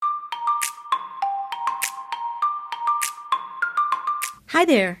Hi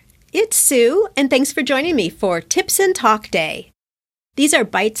there, it's Sue, and thanks for joining me for Tips and Talk Day. These are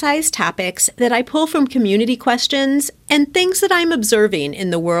bite-sized topics that I pull from community questions and things that I'm observing in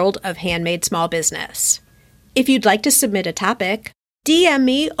the world of handmade small business. If you'd like to submit a topic, DM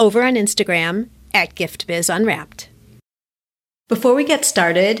me over on Instagram at GiftBizUnwrapped. Before we get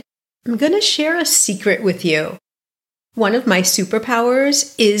started, I'm going to share a secret with you. One of my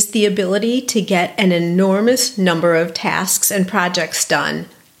superpowers is the ability to get an enormous number of tasks and projects done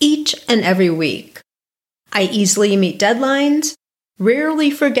each and every week. I easily meet deadlines,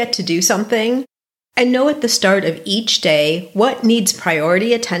 rarely forget to do something, and know at the start of each day what needs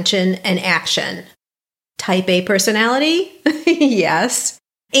priority attention and action. Type A personality? Yes.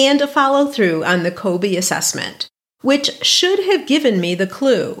 And a follow-through on the Kolbe assessment, which should have given me the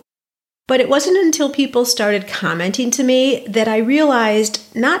clue. But it wasn't until people started commenting to me that I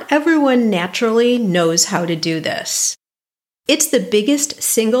realized not everyone naturally knows how to do this. It's the biggest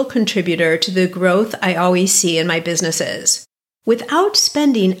single contributor to the growth I always see in my businesses, without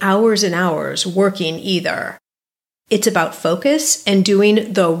spending hours and hours working either. It's about focus and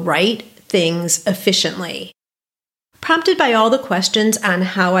doing the right things efficiently. Prompted by all the questions on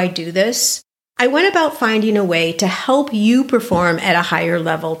how I do this, I went about finding a way to help you perform at a higher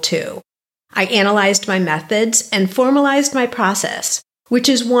level too. I analyzed my methods and formalized my process, which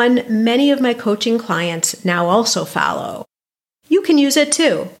is one many of my coaching clients now also follow. You can use it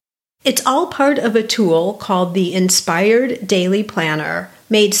too. It's all part of a tool called the Inspired Daily Planner,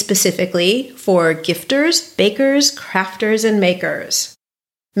 made specifically for gifters, bakers, crafters, and makers.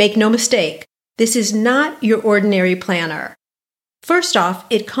 Make no mistake, this is not your ordinary planner. First off,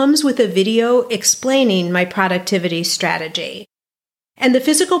 it comes with a video explaining my productivity strategy. And the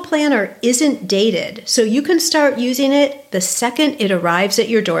physical planner isn't dated, so you can start using it the second it arrives at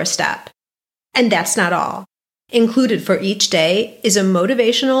your doorstep. And that's not all. Included for each day is a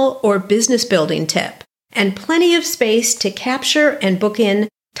motivational or business building tip, and plenty of space to capture and book in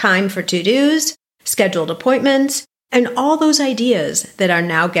time for to-dos, scheduled appointments, and all those ideas that are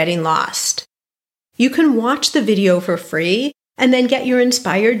now getting lost. You can watch the video for free and then get your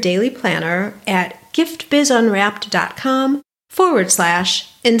Inspired Daily Planner at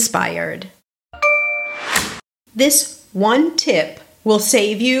giftbizunwrapped.com/inspired. This one tip will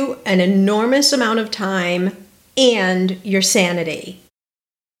save you an enormous amount of time and your sanity.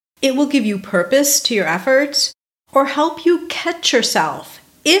 It will give you purpose to your efforts or help you catch yourself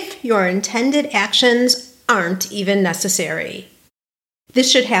if your intended actions aren't even necessary. This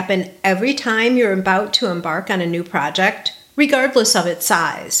should happen every time you're about to embark on a new project, regardless of its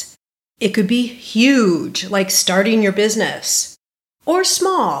size. It could be huge, like starting your business, or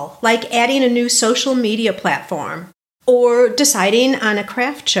small, like adding a new social media platform, or deciding on a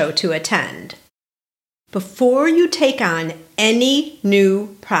craft show to attend. Before you take on any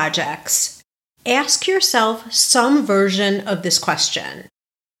new projects, ask yourself some version of this question.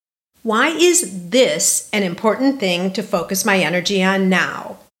 Why is this an important thing to focus my energy on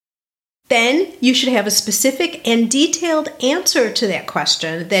now? Then you should have a specific and detailed answer to that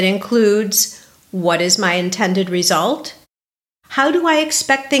question that includes, what is my intended result? How do I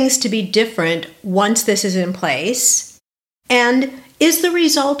expect things to be different once this is in place? And is the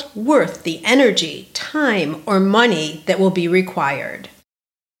result worth the energy, time, or money that will be required?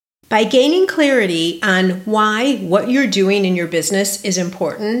 By gaining clarity on why what you're doing in your business is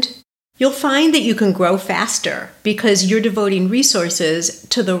important, you'll find that you can grow faster because you're devoting resources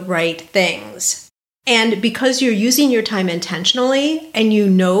to the right things. And because you're using your time intentionally and you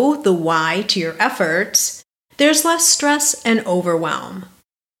know the why to your efforts, there's less stress and overwhelm.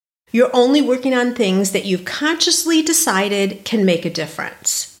 You're only working on things that you've consciously decided can make a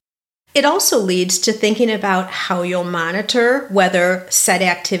difference. It also leads to thinking about how you'll monitor whether said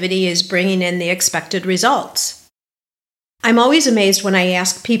activity is bringing in the expected results. I'm always amazed when I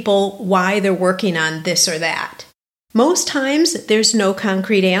ask people why they're working on this or that. Most times, there's no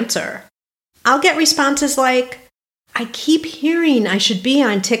concrete answer. I'll get responses like, I keep hearing I should be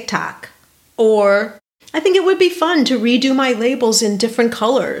on TikTok, or I think it would be fun to redo my labels in different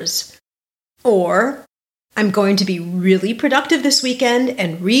colors, or I'm going to be really productive this weekend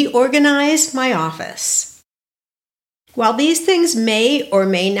and reorganize my office. While these things may or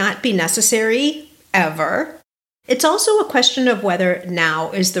may not be necessary, ever, it's also a question of whether now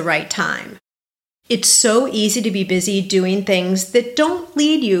is the right time. It's so easy to be busy doing things that don't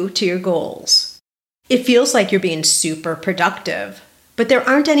lead you to your goals. It feels like you're being super productive, but there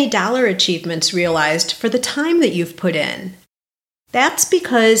aren't any dollar achievements realized for the time that you've put in. That's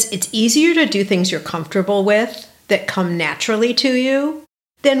because it's easier to do things you're comfortable with, that come naturally to you,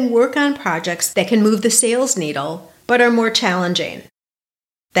 than work on projects that can move the sales needle, but are more challenging.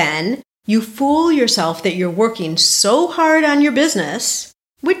 Then you fool yourself that you're working so hard on your business,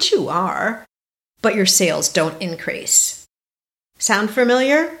 which you are, but your sales don't increase. Sound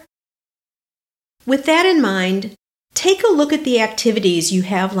familiar? With that in mind, take a look at the activities you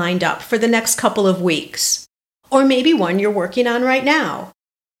have lined up for the next couple of weeks, or maybe one you're working on right now.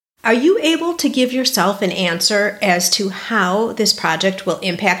 Are you able to give yourself an answer as to how this project will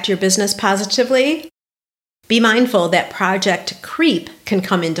impact your business positively? Be mindful that project creep can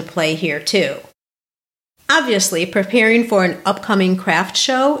come into play here too. Obviously, preparing for an upcoming craft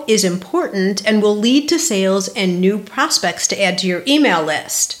show is important and will lead to sales and new prospects to add to your email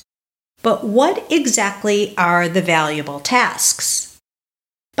list. But what exactly are the valuable tasks?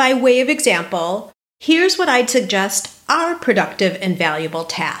 By way of example, here's what I'd suggest are productive and valuable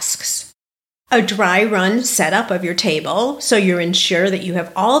tasks. A dry run setup of your table so you're ensure that you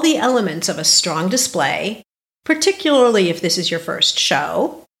have all the elements of a strong display, particularly if this is your first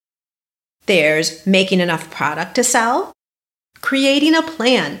show. There's making enough product to sell, creating a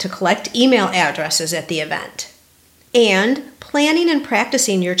plan to collect email addresses at the event, and planning and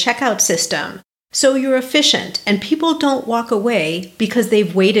practicing your checkout system so you're efficient and people don't walk away because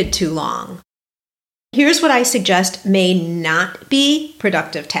they've waited too long. Here's what I suggest may not be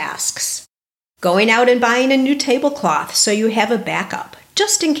productive tasks. Going out and buying a new tablecloth so you have a backup,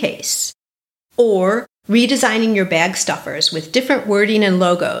 just in case. Or redesigning your bag stuffers with different wording and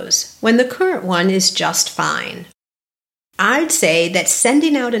logos when the current one is just fine. I'd say that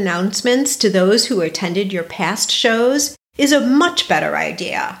sending out announcements to those who attended your past shows is a much better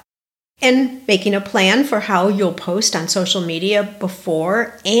idea. And making a plan for how you'll post on social media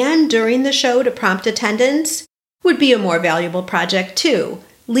before and during the show to prompt attendance would be a more valuable project too,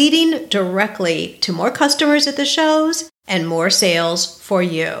 leading directly to more customers at the shows and more sales for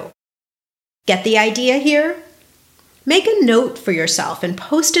you. Get the idea here? Make a note for yourself and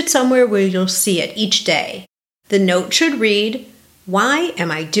post it somewhere where you'll see it each day. The note should read, "Why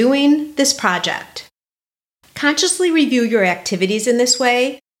am I doing this project?" Consciously review your activities in this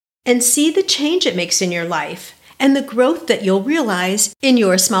way and see the change it makes in your life and the growth that you'll realize in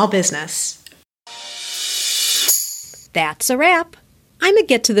your small business. That's a wrap. I'm a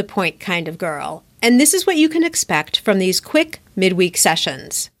get-to-the-point kind of girl, and this is what you can expect from these quick midweek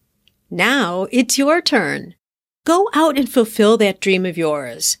sessions. Now it's your turn. Go out and fulfill that dream of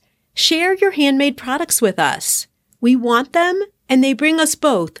yours. Share your handmade products with us. We want them, and they bring us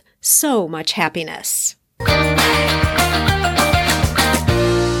both so much happiness.